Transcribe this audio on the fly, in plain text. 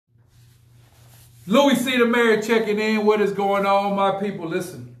Louie C. the Mayor checking in. What is going on, my people?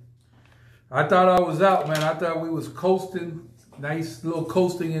 Listen, I thought I was out, man. I thought we was coasting, nice little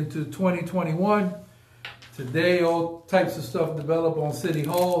coasting into 2021. Today, all types of stuff developed on City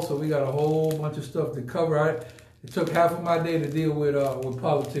Hall, so we got a whole bunch of stuff to cover. It took half of my day to deal with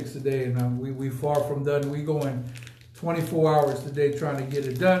politics today, and we far from done. We going 24 hours today trying to get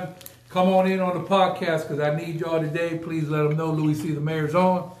it done. Come on in on the podcast because I need y'all today. Please let them know Louie C. the Mayor's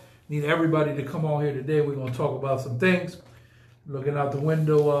on. Need everybody to come on here today. We're going to talk about some things. Looking out the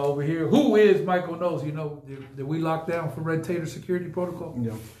window over here. Who is Miachael Knowles? You know, did we lock down for Red Tater security protocol?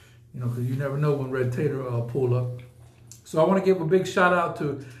 Yeah. You know, because you never know when Red Tater pull up. So I want to give a big shout out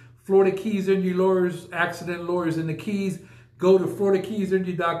to Florida Keys Energy Lawyers, accident lawyers in the Keys. Go to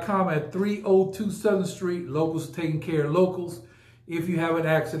FloridaKeysEnergy.com at 302 7th Street. Locals taking care of locals. If you have an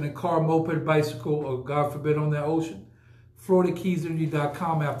accident, car, moped, bicycle, or God forbid on that ocean,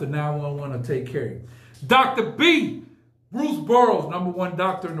 FloridaKeysEnergy.com after 911 will take care of you. Dr. B, Bruce Burroughs, #1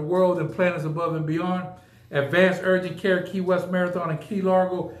 doctor in the world and planets above and beyond. Advanced Urgent Care, Key West Marathon and Key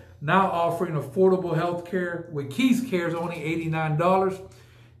Largo, now offering affordable health care with Keys Cares only $89.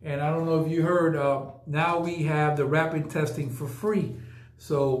 And I don't know if you heard, now we have the rapid testing for free.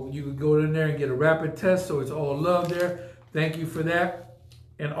 So you can go in there and get a rapid test, so it's all love there. Thank you for that.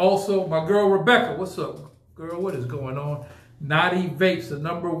 And also, my girl Rebecca, what's up? Girl, what is going on? Naughty Vapes, the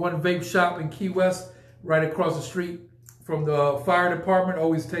 #1 vape shop in Key West, right across the street from the fire department,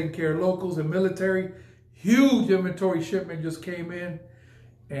 always taking care of locals and military. Huge inventory shipment just came in.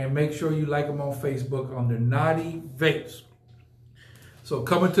 And make sure you like them on Facebook under Naughty Vapes. So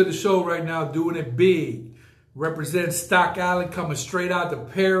coming to the show right now, doing it big. Represent Stock Island, coming straight out to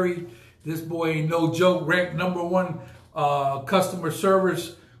Perry. This boy ain't no joke. Ranked #1 customer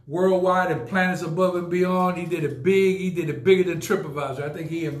service worldwide and planets above and beyond. He did it big. He did it bigger than TripAdvisor. I think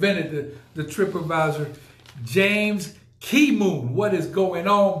he invented the TripAdvisor. James Kemoun, what is going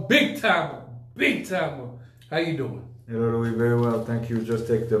on? Big timer, big timer. How you doing? Hello, Louis. Very well, thank you. Just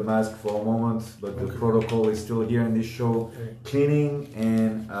take the mask for a moment, but the protocol is still here in this show. Okay. Cleaning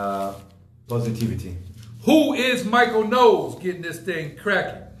and positivity. Who is Miachael Knowles getting this thing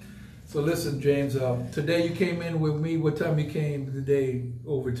cracking? So listen, James, today you came in with me. What time you came today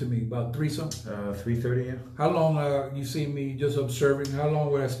over to me? About 3-something? 3:30, yeah. How long you seen me just observing? How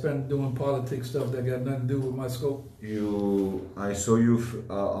long would I spend doing politics stuff that got nothing to do with my scope? I saw you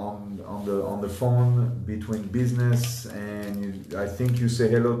on the phone between business, and I think you say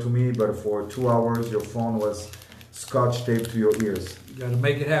hello to me, but for 2 hours your phone was scotch taped to your ears. You got to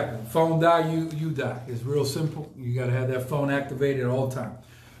make it happen. Phone die, you die. It's real simple. You got to have that phone activated all the time.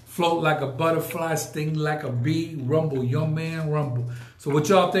 Float like a butterfly, sting like a bee, rumble, young man, rumble. So what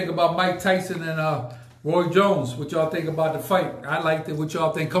y'all think about Mike Tyson and Roy Jones? What y'all think about the fight? I liked it. What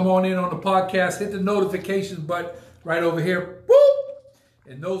y'all think? Come on in on the podcast. Hit the notifications button right over here. Woo!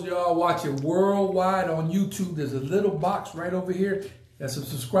 And those of y'all watching worldwide on YouTube, there's a little box right over here. That's a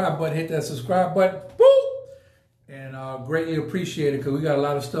subscribe button. Hit that subscribe button. Woo! And greatly appreciate it because we got a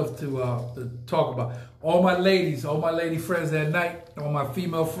lot of stuff to talk about. All my ladies, all my lady friends at night, all my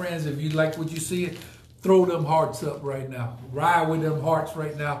female friends, if you like what you see, throw them hearts up right now. Ride with them hearts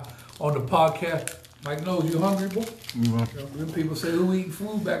right now on the podcast. Mike Knowles, you hungry, boy? Mm-hmm. People say, who eating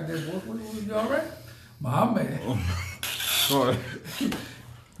food back there, boy? You all right? My man. Sorry.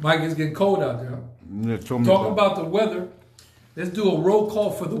 Mike, it's getting cold out there. Yeah, talk about the weather. Let's do a roll call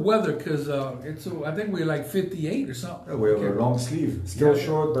for the weather because I think we're like 58 or something. Yeah, we have a long sleeve. Still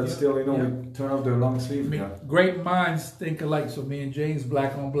short, but still, we turn off the long sleeve. Great minds think alike. So me and James,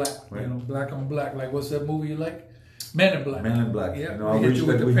 black on black. Right. You know, black on black. Like, what's that movie you like? Men in Black. Men in Black. Yeah. I wish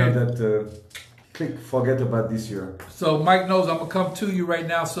that we had that click, forget about this year. So Mike Knowles, I'm going to come to you right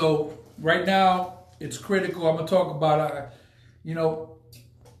now. So right now, it's critical. I'm going to talk about,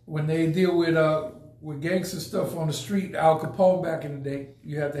 when they deal with gangster stuff on the street, Al Capone back in the day,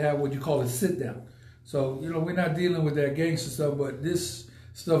 you have to have what you call a sit down. So, we're not dealing with that gangster stuff, but this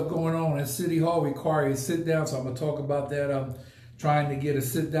stuff going on at City Hall requires a sit down. So I'm going to talk about that. I'm trying to get a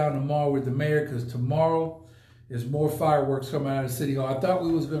sit down tomorrow with the mayor because tomorrow is more fireworks coming out of City Hall. I thought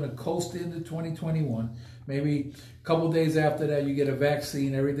we was going to coast into 2021. Maybe a couple days after that, you get a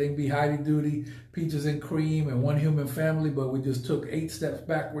vaccine, everything be highly duty, peaches and cream, and one human family. But we just took 8 steps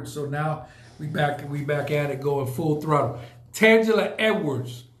backwards. So now we back at it, going full throttle. Tangela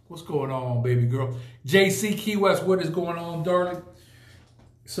Edwards, what's going on, baby girl? JC Key West, what is going on, darling?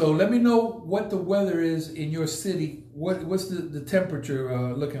 So let me know what the weather is in your city. What's the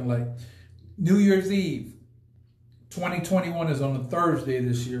temperature looking like? New Year's Eve, 2021 is on a Thursday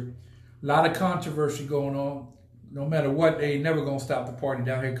this year. A lot of controversy going on. no matter what, they ain't never gonna stop the party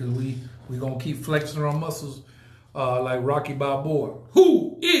down here because we gonna keep flexing our muscles like Rocky Balboa.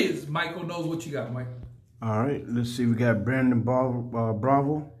 Who is Michael Knows? What you got, Mike? All right, let's see. We got Brandon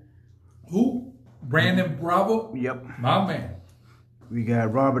Bravo. Who? Brandon Bravo? Yep. My man. We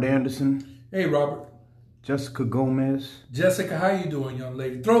got Robert Anderson. Hey, Robert. Jessica Gomez. Jessica, how you doing, young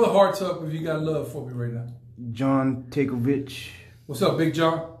lady? Throw the hearts up if you got love for me right now. John Takovich. What's up, Big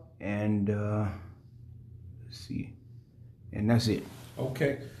John? And let's see. And that's it.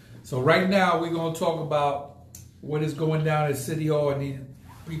 Okay. So right now we're going to talk about what is going down at City Hall. I need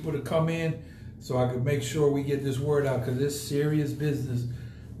people to come in so I can make sure we get this word out because there's serious business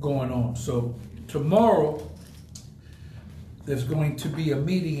going on. So tomorrow there's going to be a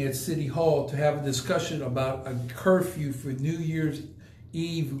meeting at City Hall to have a discussion about a curfew for New Year's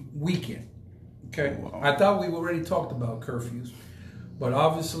Eve weekend. Okay. Wow. I thought we already talked about curfews, but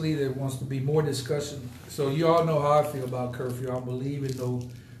obviously there wants to be more discussion. So you all know how I feel about curfew. I don't believe in no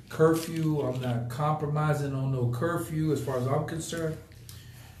curfew. I'm not compromising on no curfew as far as I'm concerned.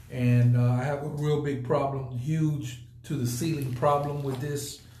 And I have a real big problem, huge to the ceiling problem with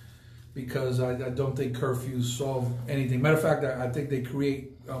this, because I don't think curfews solve anything. Matter of fact, I think they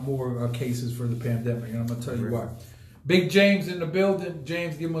create more cases for the pandemic, and I'm going to tell you why. Big James in the building.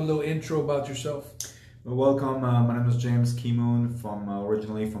 James, give him a little intro about yourself. Well, welcome. My name is James Kemoun,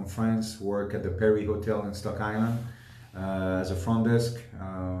 originally from France. Work at the Perry Hotel in Stock Island as a front desk,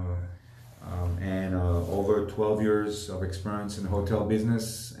 and over 12 years of experience in the hotel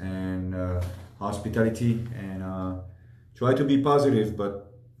business and hospitality. And try to be positive, but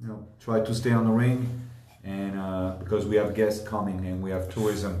try to stay on the ring, and because we have guests coming and we have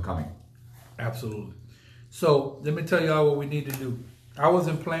tourism coming. Absolutely. So let me tell y'all what we need to do. I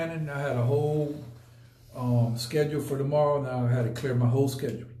wasn't planning. I had a whole schedule for tomorrow. Now I had to clear my whole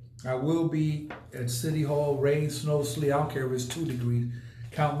schedule. I will be at City Hall, rain, snow, sleet. I don't care if it's 2 degrees.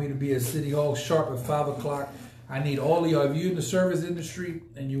 Count me to be at City Hall sharp at 5 o'clock. I need all of y'all. If you're in the service industry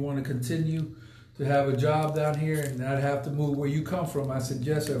and you want to continue to have a job down here and not have to move where you come from, I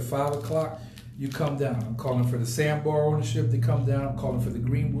suggest at 5 o'clock you come down. I'm calling for the Sandbar ownership to come down. I'm calling for the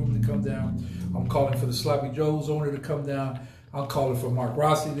Green Room to come down. I'm calling for the Sloppy Joe's owner to come down. I'm calling for Mark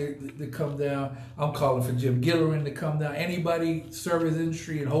Rossi to come down. I'm calling for Jim Gillerin to come down. Anybody, service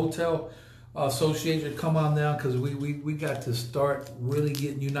industry and hotel association, come on down, because we got to start really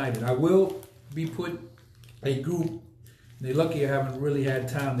getting united. I will be putting a group, they're lucky I haven't really had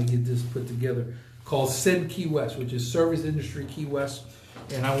time to get this put together, called Send Key West, which is Service Industry Key West.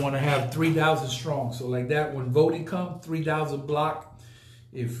 And I want to have 3,000 strong. So like that, when voting comes, 3,000 block.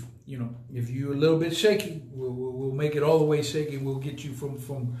 If you're a little bit shaky, we'll make it all the way shaky. We'll get you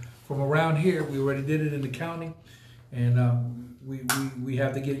from around here. We already did it in the county, and we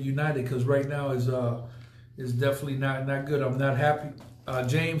have to get united, because right now is definitely not good. I'm not happy.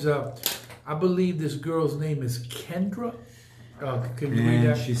 James, I believe this girl's name is Kendra. Can you read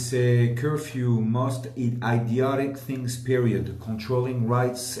that? She said, curfew, most idiotic things, period. Controlling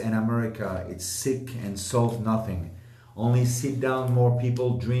rights in America. It's sick and solve nothing. Only sit down more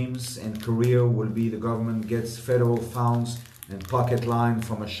people, dreams and career will be the government gets federal funds and pocket line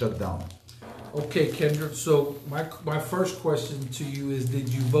from a shutdown. Okay, Kendra. So my first question to you is, did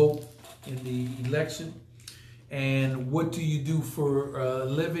you vote in the election? And what do you do for a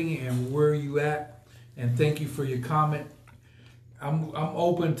living, and where are you at? And thank you for your comment. I'm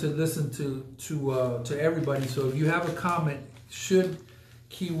open to listen to everybody. So if you have a comment, should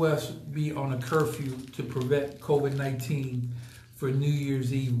Key West be on a curfew to prevent COVID-19 for New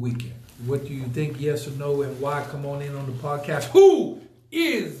Year's Eve weekend? What do you think, yes or no, and why? Come on in on the podcast. Who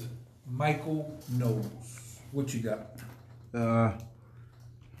is Michael Knowles? What you got? Matter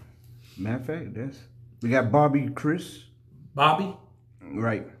of fact, we got Bobby Chris. Bobby?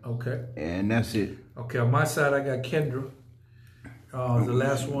 Right. Okay. And that's it. Okay, on my side, I got Kendra. The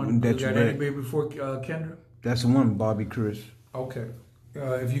last one. You got anybody before Kendra? That's the one, Bobby Chris. Okay.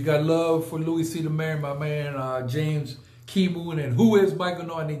 If you got love for Louie C. the Mayor, my man, James Kemoun, and who is Michael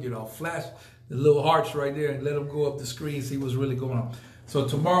Knowles, I need you to flash the little hearts right there and let them go up the screen, see what's really going on. So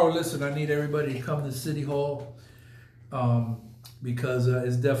tomorrow, listen, I need everybody to come to City Hall, because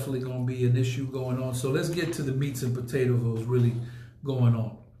it's definitely going to be an issue going on. So let's get to the meats and potatoes of what's really going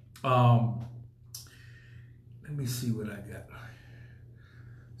on. Let me see what I got.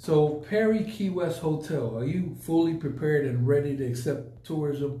 So Perry Key West Hotel, are you fully prepared and ready to accept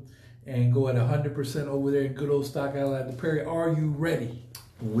tourism and go at 100% over there in good old Stock Island at the Perry? Are you ready?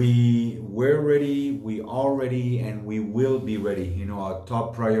 We're ready, we are ready, and we will be ready. Our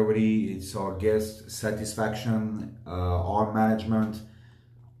top priority is our guest satisfaction, our management.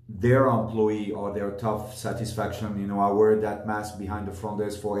 their employee or their top satisfaction. You know, I wear that mask behind the front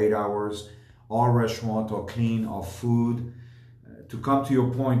desk for 8 hours, or restaurant, or clean, or food. To come to your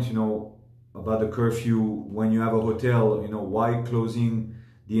point, you know, about the curfew, when you have a hotel, you know, why closing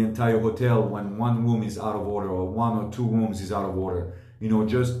the entire hotel when one room is out of order, or 1 or 2 rooms is out of order? You know,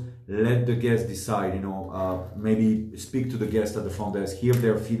 just let the guests decide, you know, maybe speak to the guests at the front desk, hear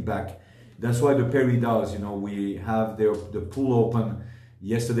their feedback. That's why the Perry does, you know, we have the pool open.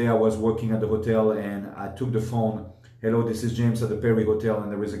 Yesterday I was working at the hotel and I took the phone. Hello, this is James at the Perry Hotel,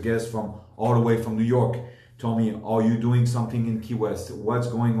 and there is a guest from all the way from New York. Told me, are you doing something in Key West? What's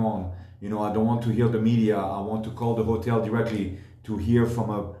going on? You know, I don't want to hear the media. I want to call the hotel directly to hear from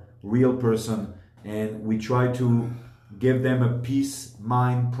a real person. And we try to give them a peace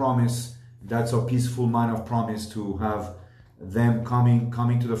mind promise. That's a peaceful mind of promise, to have them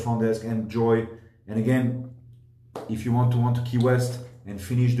coming to the front desk, enjoy. And again, if you want to Key West and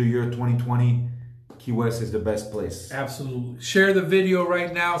finish the year 2020, Key West is the best place. Absolutely. Share the video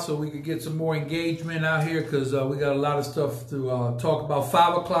right now so we can get some more engagement out here, because we got a lot of stuff to talk about.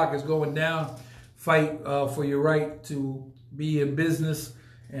 5 o'clock is going down. Fight for your right to be in business,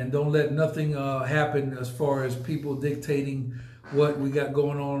 and don't let nothing happen as far as people dictating what we got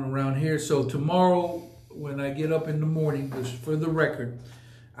going on around here. So tomorrow, when I get up in the morning, just for the record,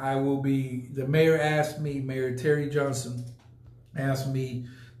 I will be, the mayor asked me, Mayor Terry Johnson asked me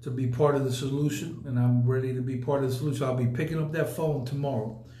to be part of the solution, and I'm ready to be part of the solution. I'll be picking up that phone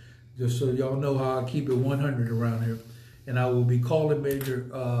tomorrow, just so y'all know how I keep it 100 around here. And I will be calling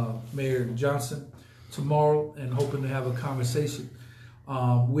Mayor Johnson tomorrow and hoping to have a conversation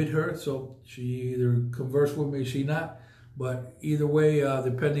with her. So she either converse with me or she not. But either way,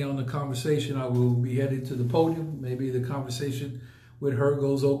 depending on the conversation, I will be headed to the podium. Maybe the conversation with her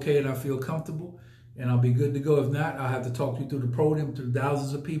goes okay and I feel comfortable, and I'll be good to go. If not, I'll have to talk you through the podium to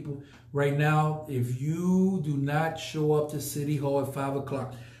thousands of people. Right now, if you do not show up to City Hall at 5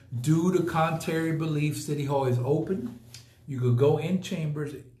 o'clock, due to contrary belief, City Hall is open. You could go in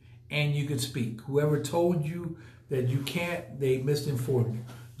chambers and you could speak. Whoever told you that you can't, they misinformed you.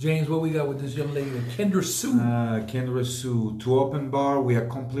 James, what we got with this young lady, Kendra Sue? Kendra Sue. To open bar, we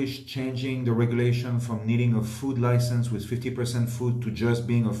accomplished changing the regulation from needing a food license with 50% food to just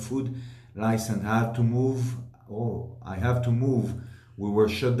being a food license. I have to move. We were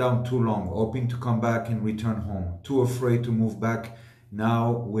shut down too long, hoping to come back and return home. Too afraid to move back.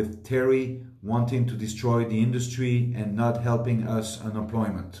 Now with Terry wanting to destroy the industry and not helping us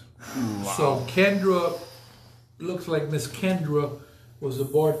unemployment. Wow. So Kendra, looks like Miss Kendra was a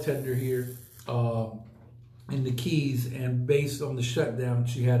bartender here in the Keys, and based on the shutdown,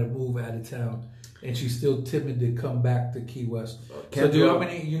 she had to move out of town, and she's still timid to come back to Key West. Kendra, so do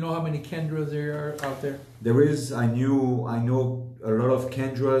you know how many Kendras there are out there? There is. I know a lot of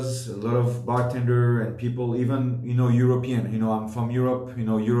Kendras, a lot of bartender and people, even, you know, European. You know, I'm from Europe. You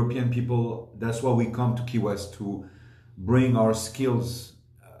know, European people. That's why we come to Key West, to bring our skills.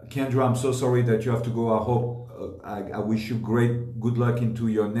 Kendra, I'm so sorry that you have to go. I hope. I wish you good luck into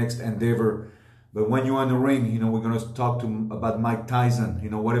your next endeavor. But when you're in the ring, you know, we're going to talk about Mike Tyson. You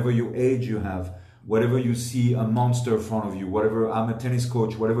know, whatever your age you have, whatever you see a monster in front of you, whatever, I'm a tennis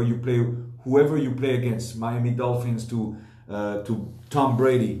coach, whatever you play, whoever you play against, Miami Dolphins to Tom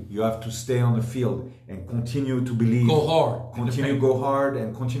Brady, you have to stay on the field and continue to believe. Go hard. Go hard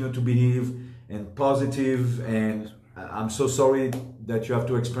and continue to believe and positive. And I'm so sorry that you have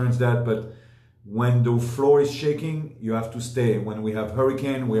to experience that, but when the floor is shaking, you have to stay. When we have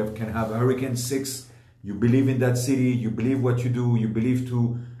hurricane, can have a Hurricane 6. You believe in that city. You believe what you do. You believe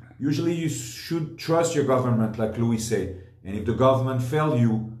to. Usually, you should trust your government, like Louie say. And if the government fail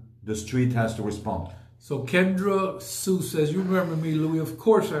you, the street has to respond. So Kendra Sue says, "You remember me, Louie? Of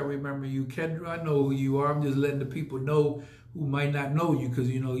course I remember you, Kendra. I know who you are. I'm just letting the people know who might not know you, because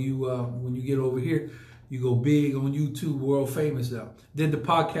you know you when you get over here, you go big on YouTube, world famous now. Did the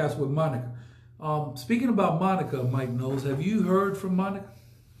podcast with Monica." Speaking about Monica, Mike Knowles, have you heard from Monica?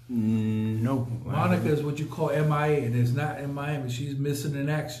 No. Monica is what you call MIA, and it's not in Miami. She's missing in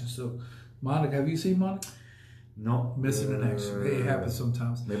action. So, Monica, have you seen Monica? No. Missing in action. It happens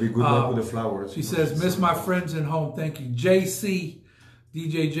sometimes. Maybe good luck with the flowers. She says, "Miss my friends at home. Thank you."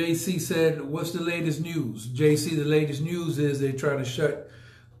 DJ JC said, "What's the latest news?" JC, the latest news is they're trying to shut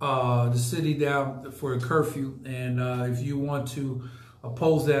the city down for a curfew. And if you want to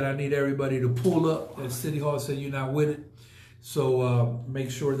oppose that, I need everybody to pull up at City Hall, say you're not with it. So make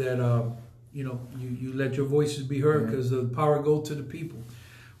sure that you know you let your voices be heard, because the power goes to the people.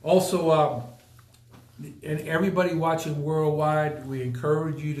 Also, and everybody watching worldwide, we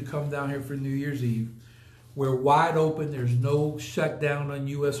encourage you to come down here for New Year's Eve. We're wide open. There's no shutdown on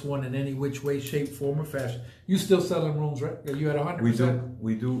US 1 in any which way, shape, form, or fashion. You still selling rooms, right? Are you at 100%?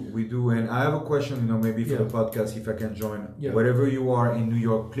 We do. And I have a question, maybe for the podcast, if I can join. Yeah. Wherever you are in New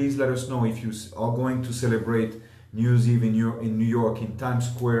York, please let us know if you are going to celebrate New Year's Eve in New York, in Times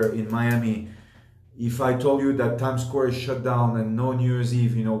Square, in Miami. If I told you that Times Square is shut down and no New Year's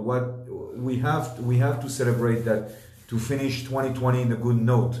Eve, what we have to celebrate that, to finish 2020 in a good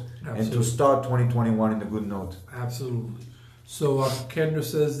note. Absolutely. And to start 2021 in a good note. Absolutely. So Kendra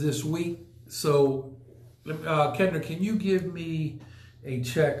says this week. So Kendra, can you give me a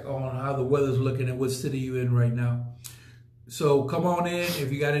check on how the weather's looking and what city you're in right now? So come on in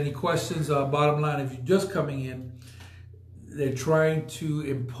if you got any questions. Bottom line, if you're just coming in, they're trying to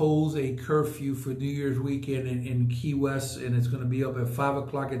impose a curfew for New Year's weekend in Key West, and it's going to be up at 5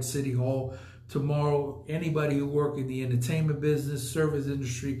 o'clock at City Hall. Tomorrow, anybody who work in the entertainment business, service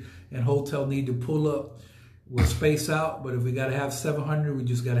industry, and hotel need to pull up. We'll space out, but if we got to have 700, we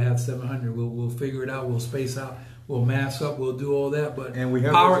just got to have 700. We'll figure it out. We'll space out. We'll mask up. We'll do all that. But and we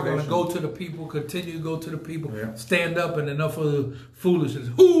have power going to go to the people, continue to go to the people. Yeah. Stand up, and enough of the foolishness.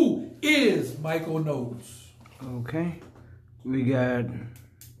 Who is Michael Knowles? Okay. We got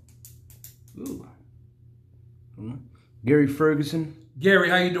Gary Ferguson. Gary,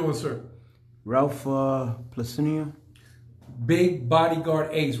 how you doing, sir? Ralph Placinia. Big bodyguard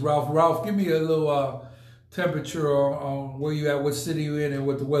ace. Ralph, give me a little temperature on where you at, what city you in, and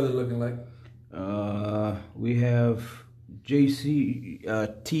what the weather looking like. We have JC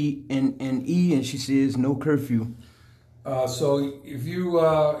TNNE, and she says no curfew. So if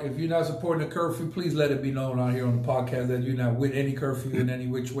you're not supporting the curfew, please let it be known out here on the podcast that you're not with any curfew in any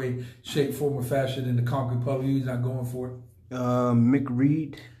which way, shape, form, or fashion in the concrete public. You're not going for it. Mick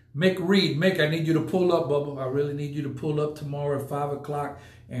Reed. Mick, I need you to pull up, Bubba. I really need you to pull up tomorrow at 5 o'clock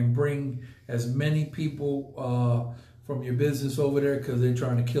and bring as many people from your business over there because they're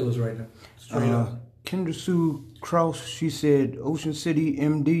trying to kill us right now. Straight up. Kendra Sue Krause, she said, Ocean City,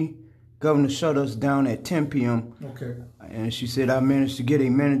 MD, governor shut us down at 10 p.m. Okay. And she said, I managed to get a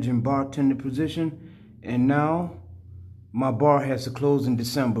managing bartender position, and now my bar has to close in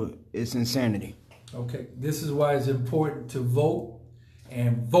December. It's insanity. Okay. This is why it's important to vote.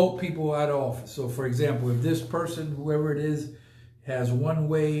 And vote people out of office. So, for example, if this person, whoever it is, has one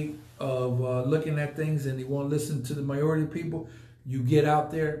way of looking at things and they won't listen to the majority of people, you get out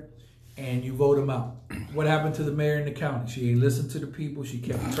there and you vote them out. What happened to the mayor in the county? She ain't listened to the people. She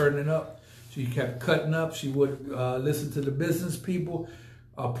kept turning up. She kept cutting up. She would listen to the business people.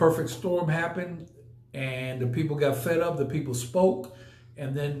 A perfect storm happened and the people got fed up. The people spoke.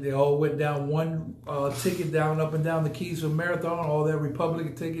 And then they all went down one ticket down, up and down the Keys of Marathon. All that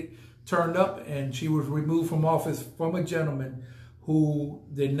Republican ticket turned up, and she was removed from office from a gentleman who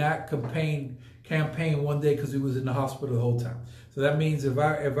did not campaign one day because he was in the hospital the whole time. So that means if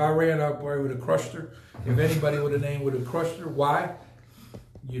I ran up, I would have crushed her. If anybody with a name would have crushed her. Why?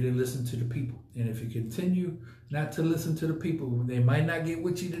 You didn't listen to the people. And if you continue not to listen to the people, they might not get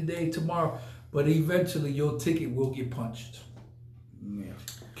with you today, tomorrow, but eventually your ticket will get punched. Yeah.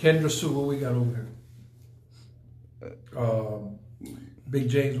 Kendra Sue, what we got over here? Big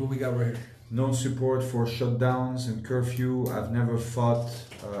James, what we got right here? No support for shutdowns and curfew. I've never fought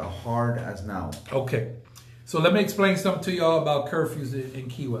hard as now. Okay. So let me explain something to y'all about curfews in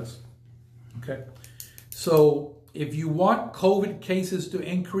Key West. Okay. So if you want COVID cases to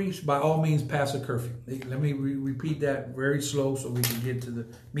increase, by all means, pass a curfew. Let me repeat that very slow so we can get to the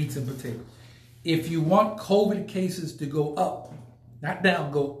meats and potatoes. If you want COVID cases to go up, not down,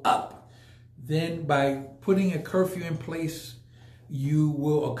 go up, then by putting a curfew in place, you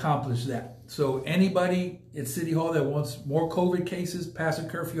will accomplish that. So anybody at City Hall that wants more COVID cases, pass a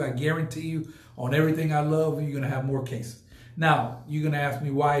curfew. I guarantee you on everything I love, you're going to have more cases. Now, you're going to ask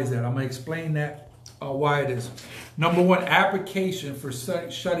me, why is that? I'm going to explain that, why it is. Number one, application for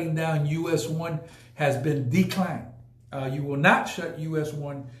shutting down US 1 has been declined. You will not shut US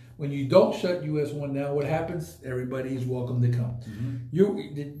 1. When you don't shut US 1 down, what happens? Everybody is welcome to come.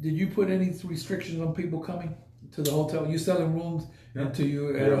 Mm-hmm. Did you put any restrictions on people coming to the hotel? You selling rooms until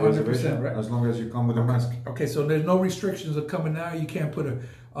you at 100%, right? As long as you come with a mask. Okay, so there's no restrictions of coming now. You can't put a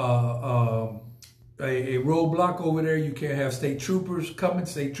roadblock over there. You can't have state troopers coming.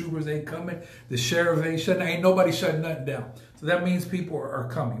 State troopers ain't coming. The sheriff ain't shutting. Ain't nobody shutting nothing down. So that means people are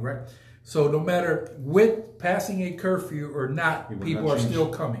coming, right? So no matter with passing a curfew or not, people are still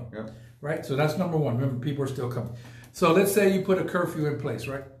coming, right? So that's number one. Remember, people are still coming. So let's say you put a curfew in place,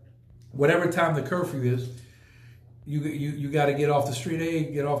 right? Whatever time the curfew is, you got to get off the street.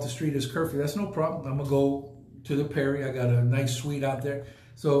 Hey, get off the street is curfew. That's no problem. I'm gonna go to the Perry. I got a nice suite out there.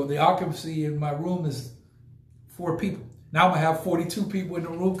 So the occupancy in my room is 4 people. Now I'm gonna have 42 people in the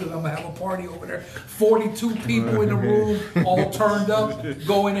room because I'm gonna have a party over there. 42 people in the room, all turned up,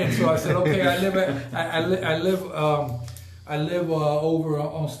 going in. So I said, okay, I live over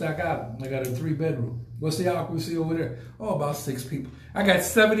on Stack Island. I got a 3-bedroom. What's the occupancy over there? Oh, about 6 people. I got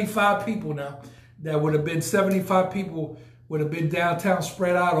 75 people now. That would have been 75 people. Would have been downtown,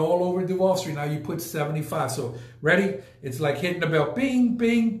 spread out all over Duval Street. Now you put 75. So ready? It's like hitting the bell. Bing,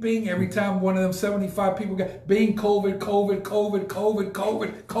 bing, bing. Every time one of them 75 people got bing, COVID, COVID, COVID, COVID,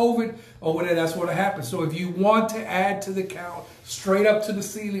 COVID, COVID, over there, that's what happens. So if you want to add to the count, straight up to the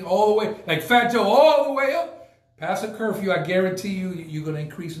ceiling, all the way, like Fat Joe, all the way up, pass a curfew, I guarantee you, you're going to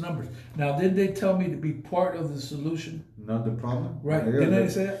increase numbers. Now, didn't they tell me to be part of the solution? Not the problem. Right. Didn't they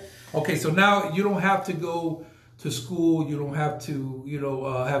say that? Okay, so now you don't have to go to school. You don't have to,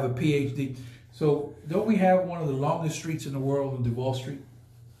 have a PhD. So don't we have one of the longest streets in the world on Duval Street?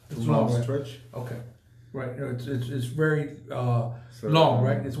 It's long stretch. Okay, right. It's very long,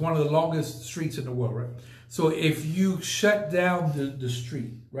 right? It's one of the longest streets in the world, right? So if you shut down the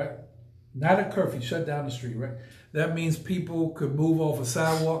street, right? Not a curfew, shut down the street, right? That means people could move off a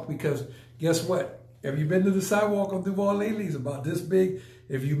sidewalk because guess what? Have you been to the sidewalk on Duval lately? It's about this big.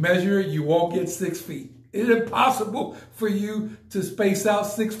 If you measure it, you won't get 6 feet. It's impossible for you to space out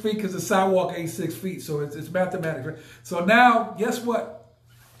 6 feet because the sidewalk ain't 6 feet. So it's mathematics, right? So now, guess what?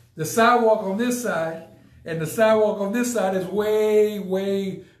 The sidewalk on this side and the sidewalk on this side is way,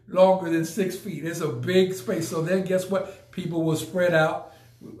 way longer than 6 feet. It's a big space. So then guess what? People will spread out.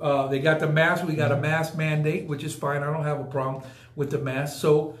 They got the mask. We got a mask mandate, which is fine. I don't have a problem with the mask.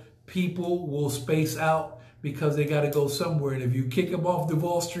 So people will space out because they got to go somewhere. And if you kick them off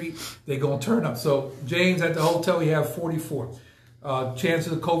Duval Street, they're going to turn up. So James, at the hotel, you have 44.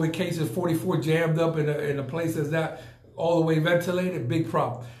 Chances of COVID cases, 44 jammed up in a place that's not all the way ventilated, big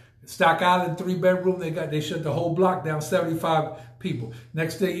problem. Stock Island, 3-bedroom, they shut the whole block down, 75 people.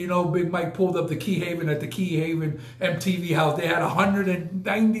 Next thing you know, Big Mike pulled up the Key Haven at the Key Haven MTV house. They had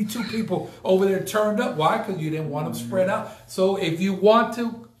 192 people over there turned up. Why? Because you didn't want them spread out. So if you want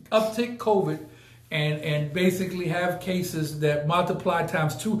to uptick COVID and basically have cases that multiply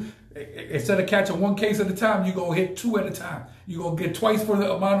times 2, instead of catching 1 case at a time, you're going to hit 2 at a time. You're going to get twice for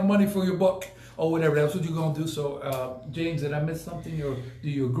the amount of money for your buck. Or whatever, that's what you're going to do. So, James, did I miss something, or do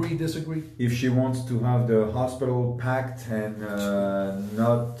you agree, disagree? If she wants to have the hospital packed and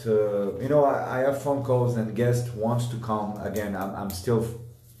not, I have phone calls and guests wants to come. Again, I'm still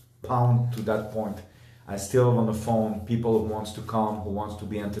bound to that point. I still have on the phone people who wants to come, who wants to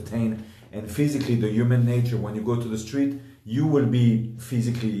be entertained. And physically, the human nature, when you go to the street, you will be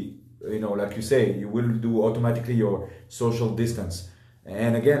physically, like you say, you will do automatically your social distance.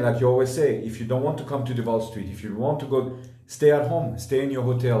 And again, like you always say, if you don't want to come to Duval Street, if you want to go, stay at home, stay in your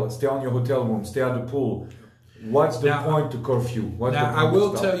hotel, stay on your hotel room, stay at the pool. What's the point to curfew? I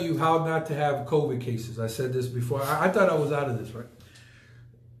will tell you how not to have COVID cases. I said this before. I thought I was out of this, right?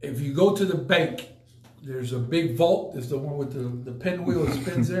 If you go to the bank, there's a big vault. There's the one with the pinwheel that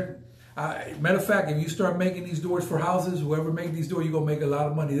spins there. Matter of fact, if you start making these doors for houses, whoever made these doors, you're going to make a lot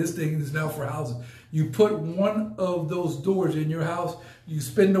of money. This thing is now for houses. You put one of those doors in your house, you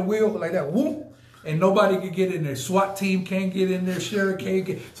spin the wheel like that, whoop, and nobody can get in there. SWAT team can't get in there, sheriff can't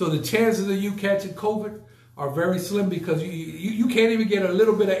get. So the chances of you catching COVID are very slim because you can't even get a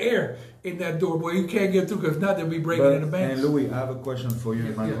little bit of air in that door. Boy, you can't get through because now they'll be breaking in the banks. And Louie, I have a question for you,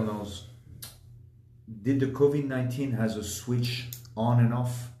 Michael Knowles. Did the COVID-19 has a switch on and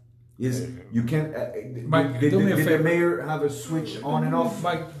off? You can Mike, did the mayor have a switch on and off?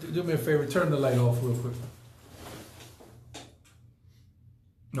 Mike, do me a favor, turn the light off real quick.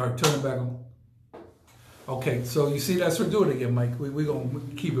 All right, turn it back on. Okay, so you see, that's what we're doing again, Mike. We're going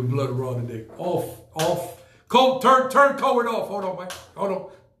to keep it blood raw today. Off. Turn COVID off. Hold on, Mike. Hold on.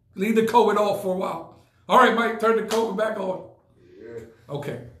 Leave the COVID off for a while. All right, Mike, turn the COVID back on.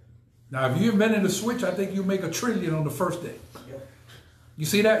 Okay. Now, if you invented a switch, I think you make $1 trillion on the first day. You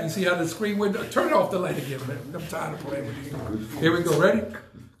see that? You see how the screen window? Turn off the light again, man. I'm tired of playing with you. Here we go. Ready?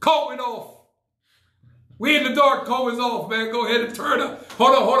 COVID off. We in the dark. COVID's off, man. Go ahead and turn it.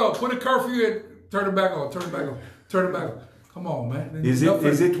 Hold on. Put a curfew in. Turn it back on. Turn it back on. Come on, man. Is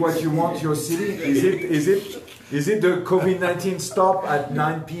it what you want your city? Is it the COVID-19 stop at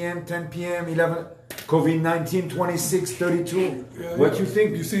 9 p.m., 10 p.m., 11? COVID-19 26:32. What you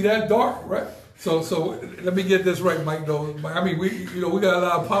think? You see that dark, right? So let me get this right, Mike. Though I mean, we got a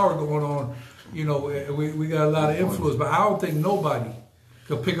lot of power going on. We got a lot of influence, but I don't think nobody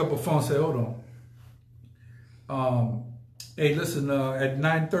could pick up a phone and say, "Hold on, hey, listen, at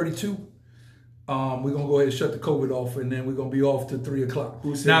 9:32, we're gonna go ahead and shut the COVID off, and then we're gonna be off to 3 o'clock.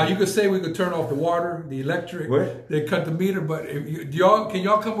 Who said Now that? you could say we could turn off the water, the electric, What? they cut the meter, but can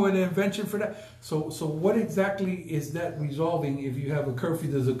y'all come up with an invention for that? So what exactly is that resolving? If you have a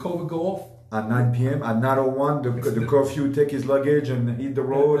curfew, does the COVID go off? At 9 p.m. at 9:01, the curfew, take his luggage and hit the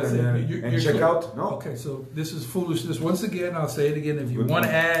road and check out. No. Okay, so this is foolishness. Once again, I'll say it again. If you want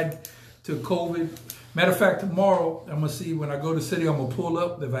to add to COVID, matter of fact, tomorrow I'm gonna see when I go to the city. I'm gonna pull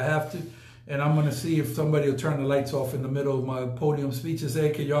up if I have to. And I'm gonna see if somebody will turn the lights off in the middle of my podium speech and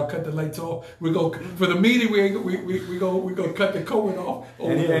say, "Can y'all cut the lights off?" We go for the meeting. We go cut the COVID off.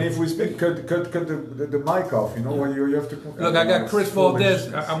 And if we speak, cut the mic off. You know, when you have to. Look, I got Chris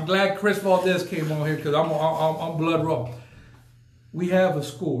Valdez. I'm glad Chris Valdez came on here because I'm blood raw. We have a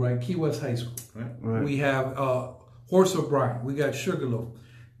school, right? Key West High School. Right. We have Horse O'Brien. We got Sugarloaf.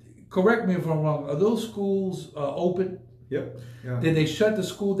 Correct me if I'm wrong. Are those schools open? Yep. Yeah. Did they shut the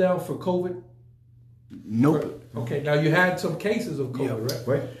school down for COVID? Nope. Okay, now you had some cases of COVID, right?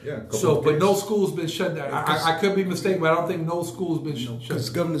 Right. Yeah. So, but no school's been shut down. I could be mistaken, but I don't think no school's been shut down. Because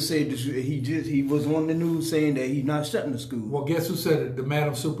the governor said he was on the news saying that he's not shutting the school. Well, guess who said it? The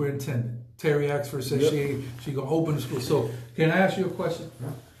Madam Superintendent. Terry Axford said she gonna open the school. So, can I ask you a question?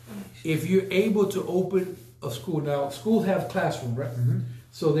 If you're able to open a school now, schools have classrooms, right? Mm-hmm.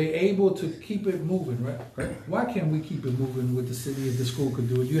 So they're able to keep it moving, right? Why can't we keep it moving with the city if the school could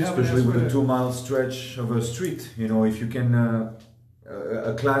do it? You have especially with a 2-mile stretch of a street. You know, if you can,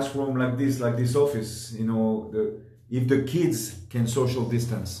 a classroom like this office. You know, if the kids can social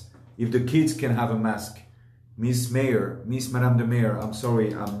distance, if the kids can have a mask. Madame the Mayor, I'm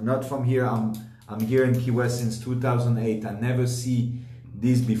sorry, I'm not from here. I'm here in Key West since 2008. I never see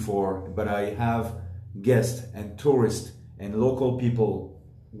this before, but I have guests and tourists and local people.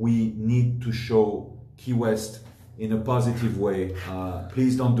 We need to show Key West in a positive way.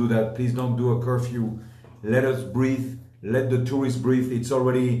 Please don't do that. Please don't do a curfew. Let us breathe. Let the tourists breathe. It's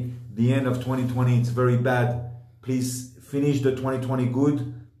already the end of 2020. It's very bad. Please finish the 2020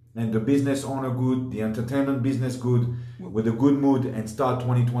 good and the business owner good, the entertainment business good, with a good mood, and start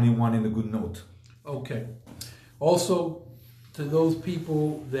 2021 in a good note. Okay. Also, to those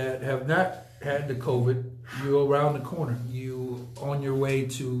people that have not had the COVID, you're around the corner. You on your way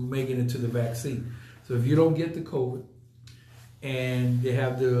to making it to the vaccine. So if you don't get the COVID, and they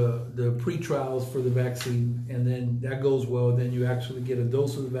have the pre-trials for the vaccine, and then that goes well, then you actually get a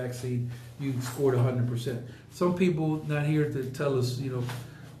dose of the vaccine, you scored 100%. Some people not here to tell us,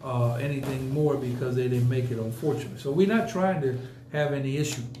 anything more because they didn't make it, unfortunately. So we're not trying to have any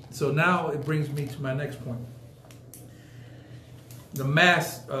issue. So now it brings me to my next point. The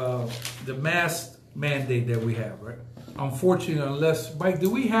mask mandate that we have, right? Unfortunately, unless, Mike, do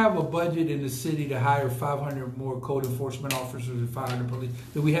we have a budget in the city to hire 500 more code enforcement officers and 500 police?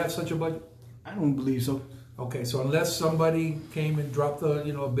 Do we have such a budget? I don't believe so. Okay, so unless somebody came and dropped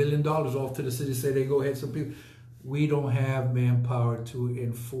 $1 billion off to the city, say they go ahead, some people, we don't have manpower to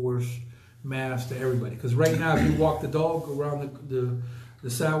enforce masks to everybody. Because right now, if you walk the dog around the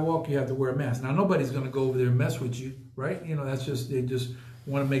sidewalk, you have to wear a mask. Now, nobody's going to go over there and mess with you, right? That's just, they just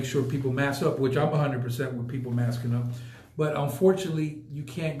want to make sure people mask up, which I'm 100% with people masking up. But unfortunately, you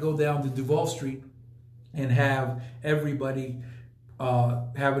can't go down to Duval Street and have everybody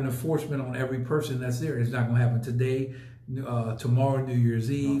have an enforcement on every person that's there. It's not going to happen today, tomorrow, New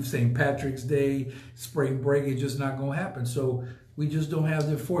Year's Eve, St. Patrick's Day, spring break. It's just not going to happen. So we just don't have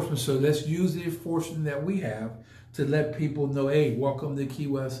the enforcement. So let's use the enforcement that we have to let people know, hey, welcome to Key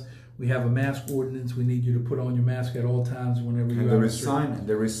West. We have a mask ordinance. We need you to put on your mask at all times whenever you. There is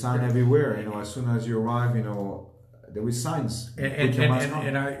sign everywhere. As soon as you arrive, there is signs.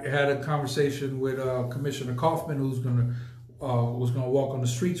 And I had a conversation with Commissioner Kaufman, who's was gonna walk on the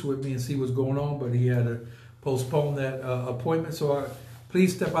streets with me and see what's going on, but he had to postpone that appointment. So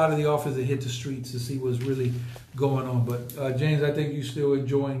please step out of the office and hit the streets to see what's really going on. But James, I think you're still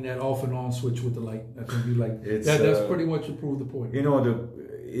enjoying that off and on switch with the light. I think you like that. That's pretty much to prove the point.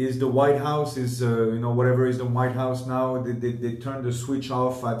 The White House is whatever is the White House now. They turn the switch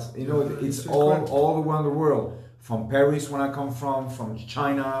off at it's all around the world. From Paris, when I come from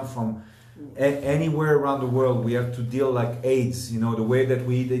China, from anywhere around the world, we have to deal like AIDS. The way that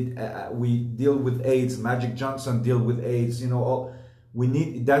we deal with AIDS. Magic Johnson deal with AIDS.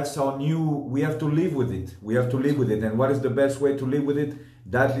 That's our new. We have to live with it. We have to live with it. And what is the best way to live with it?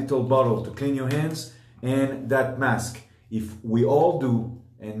 That little bottle to clean your hands and that mask. If we all do.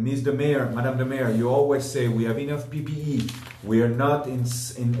 And Madame the Mayor, you always say we have enough PPE. We are not in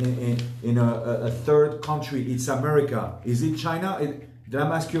a third country. It's America. Is it China? Did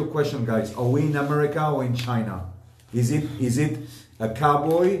I ask you a question, guys? Are we in America or in China? Is it A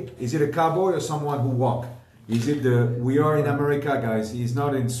cowboy, is it a cowboy or someone who walk? Is it we are in America, guys. He's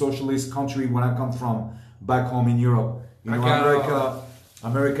not in socialist country when I come from back home in Europe. You know,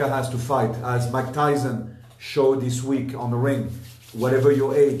 America has to fight. As Mike Tyson showed this week on the ring, whatever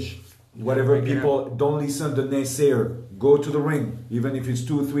your age, whatever people, don't listen to naysayer. Go to the ring, even if it's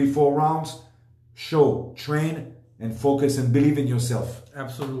 2, 3, 4 rounds. Show, train, and focus and believe in yourself.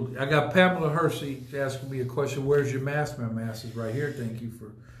 Absolutely. I got Pamela Hershey asking me a question. Where's your mask? My mask is right here. Thank you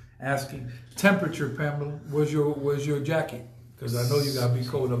for asking. Temperature, Pamela. Where's your jacket? Because I know you got to be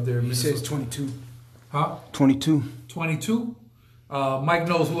cold up there in Minnesota. He says 22. Huh? 22. 22? Mike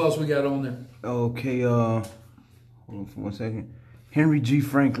knows who else we got on there. Okay, hold on for 1 second. Henry G.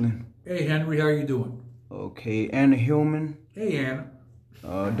 Franklin. Hey, Henry, how you doing? Okay, Anna Hillman. Hey, Anna.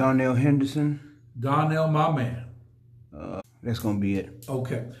 Donnell Henderson. Donnell, my man. That's going to be it.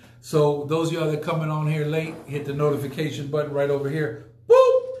 Okay. So those of y'all that coming on here late, hit the notification button right over here.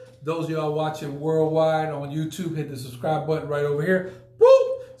 Boop! Those of y'all watching worldwide on YouTube, hit the subscribe button right over here.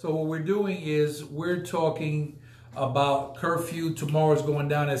 Boop! So what we're doing is we're talking about curfew. Tomorrow's going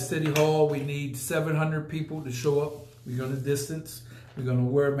down at City Hall. We need 700 people to show up. We're going to distance. We're going to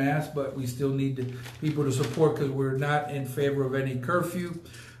wear masks, but we still need the people to support because we're not in favor of any curfew.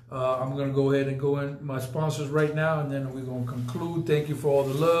 I'm going to go ahead and go in my sponsors right now, and then we're going to conclude. Thank you for all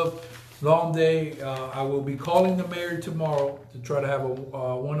the love. Long day. I will be calling the mayor tomorrow to try to have a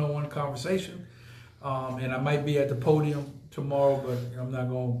one-on-one conversation, and I might be at the podium tomorrow, but I'm not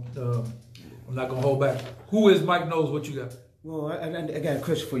going to hold back. Who is Mike Knows? What you got? Well, I got a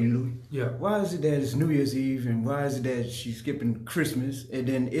question for you, Louie. Yeah. Why is it that it's New Year's Eve, and why is it that she's skipping Christmas? And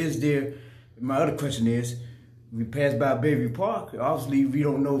then my other question is, we passed by Bayview Park. Obviously, we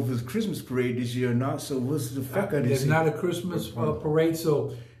don't know if it's a Christmas parade this year or not. So what's the effect of this? It's not a Christmas parade.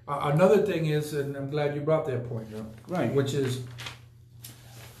 So another thing is, and I'm glad you brought that point, right? Which is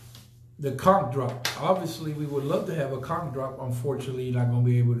the conch drop. Obviously, we would love to have a conch drop. Unfortunately, you're not going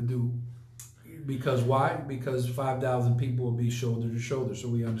to be able to do. Because why? Because 5,000 people will be shoulder to shoulder. So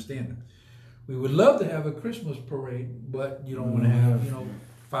we understand that. We would love to have a Christmas parade, but you don't want to have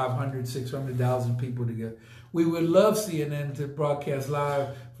 500, 600,000 people together. We would love CNN to broadcast live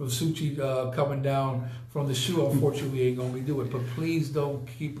from Suchi coming down from the shoe. Unfortunately, we ain't going to be doing it. But please don't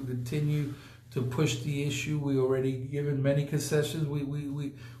continue to push the issue. We already given many concessions.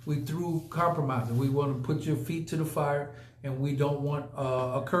 We through compromising. We want to put your feet to the fire, and we don't want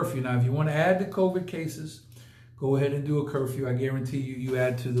a curfew. Now, if you want to add the COVID cases, go ahead and do a curfew. I guarantee you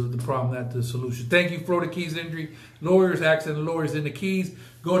add to the problem, not the solution. Thank you, Florida Keys Injury Lawyers, accident lawyers in the Keys.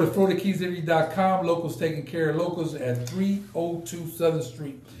 Go to FloridaKeysInjury.com. Locals taking care of locals at 302 Southern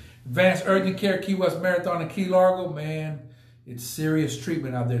Street. Advanced Urgent Care, Key West Marathon, and Key Largo. Man, it's serious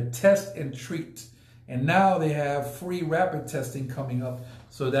treatment out there. Test and treat. And now they have free rapid testing coming up.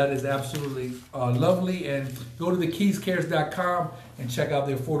 So that is absolutely lovely. And go to thekeyscares.com and check out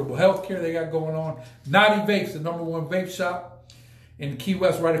the affordable health care they got going on. Naughty Vapes, the #1 vape shop in Key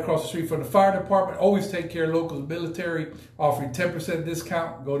West, right across the street from the fire department. Always take care of locals, military, offering 10%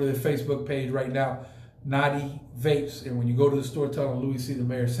 discount. Go to the Facebook page right now, Naughty Vapes. And when you go to the store, tell them Louie C. the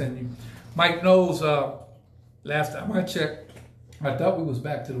mayor send you. Mike Knowles, last time I checked, I thought we was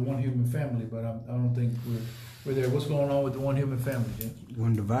back to the one human family, but I don't think we're there. What's going on with the one human family, Jim?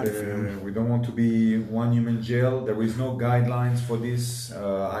 One divided family. We don't want to be one human jail. There is no guidelines for this.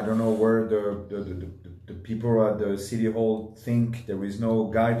 I don't know where the people at the city hall think. There is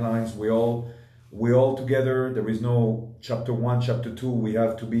no guidelines. We all together. There is no chapter 1, chapter 2. We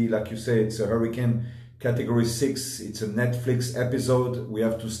have to be, like you say, it's a hurricane category 6. It's a Netflix episode. We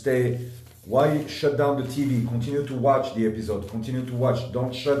have to stay. Why shut down the TV? Continue to watch the episode. Continue to watch.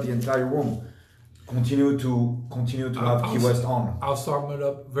 Don't shut the entire room. Continue to have Key West on. I'll sum it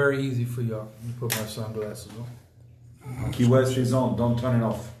up very easy for y'all. Let me put my sunglasses on. Key West is on. Don't turn it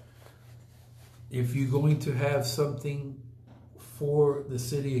off. If you're going to have something for the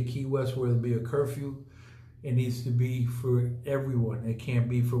city of Key West, whether it be a curfew, it needs to be for everyone. It can't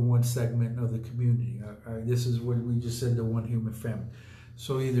be for one segment of the community. This is what we just said, the one human family.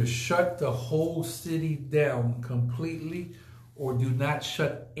 So either shut the whole city down completely or do not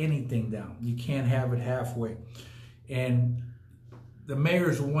shut anything down. You can't have it halfway. And the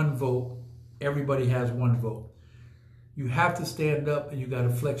mayor's one vote, everybody has one vote. You have to stand up and you got to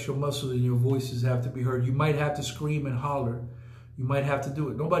flex your muscles and your voices have to be heard. You might have to scream and holler. You might have to do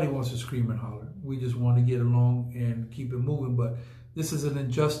it. Nobody wants to scream and holler. We just want to get along and keep it moving. But this is an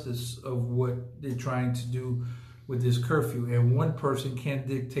injustice of what they're trying to do with this curfew. And one person can't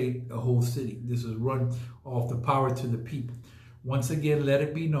dictate a whole city. This is run off the power to the people. Once again, let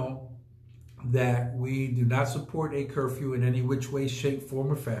it be known, that we do not support a curfew in any which way, shape,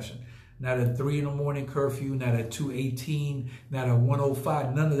 form, or fashion. Not a 3 in the morning curfew, not a 2:18, not a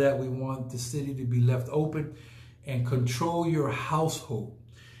 1:05, none of that. We want the city to be left open and control your household.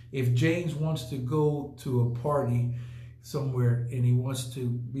 If James wants to go to a party somewhere and he wants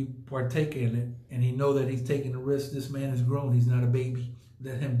to partake in it and he know that he's taking a risk, this man is grown, he's not a baby.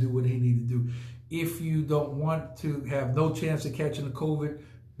 Let him do what he needs to do. If you don't want to have no chance of catching the COVID,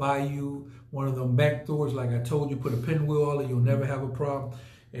 buy you one of them back doors. Like I told you, put a pinwheel on it, you'll never have a problem.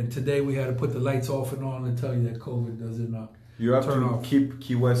 And today we had to put the lights off and on to tell you that COVID doesn't you have turn to off. Keep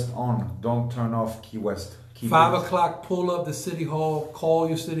Key West on. Don't turn off Key West. 5 o'clock, pull up to City Hall, call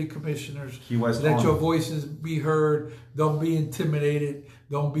your city commissioners, Key West let on. your voices be heard, don't be intimidated,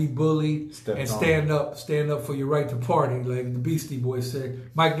 don't be bullied, and stand up for your right to party, like the Beastie Boys said.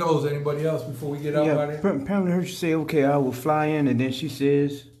 Mike Knowles, anybody else before we get out of here? Apparently heard you say, okay, I will fly in, and then she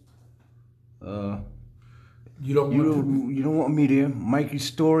says, you don't want me there. Mikey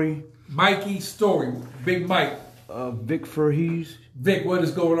Story, Big Mike. Vic Furhees. Vic, what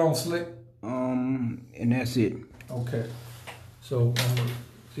is going on, Slick? And that's it. Okay. So,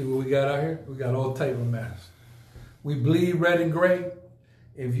 see what we got out here? We got all type of masks. We bleed red and gray.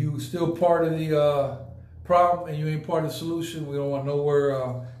 If you still part of the problem and you ain't part of the solution, we don't want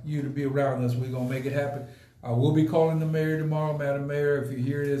nowhere you to be around us. We're going to make it happen. I will be calling the mayor tomorrow. Madam Mayor, if you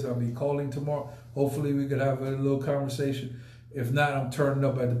hear this, I'll be calling tomorrow. Hopefully we could have a little conversation. If not, I'm turning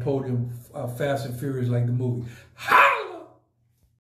up at the podium fast and furious like the movie. Ha!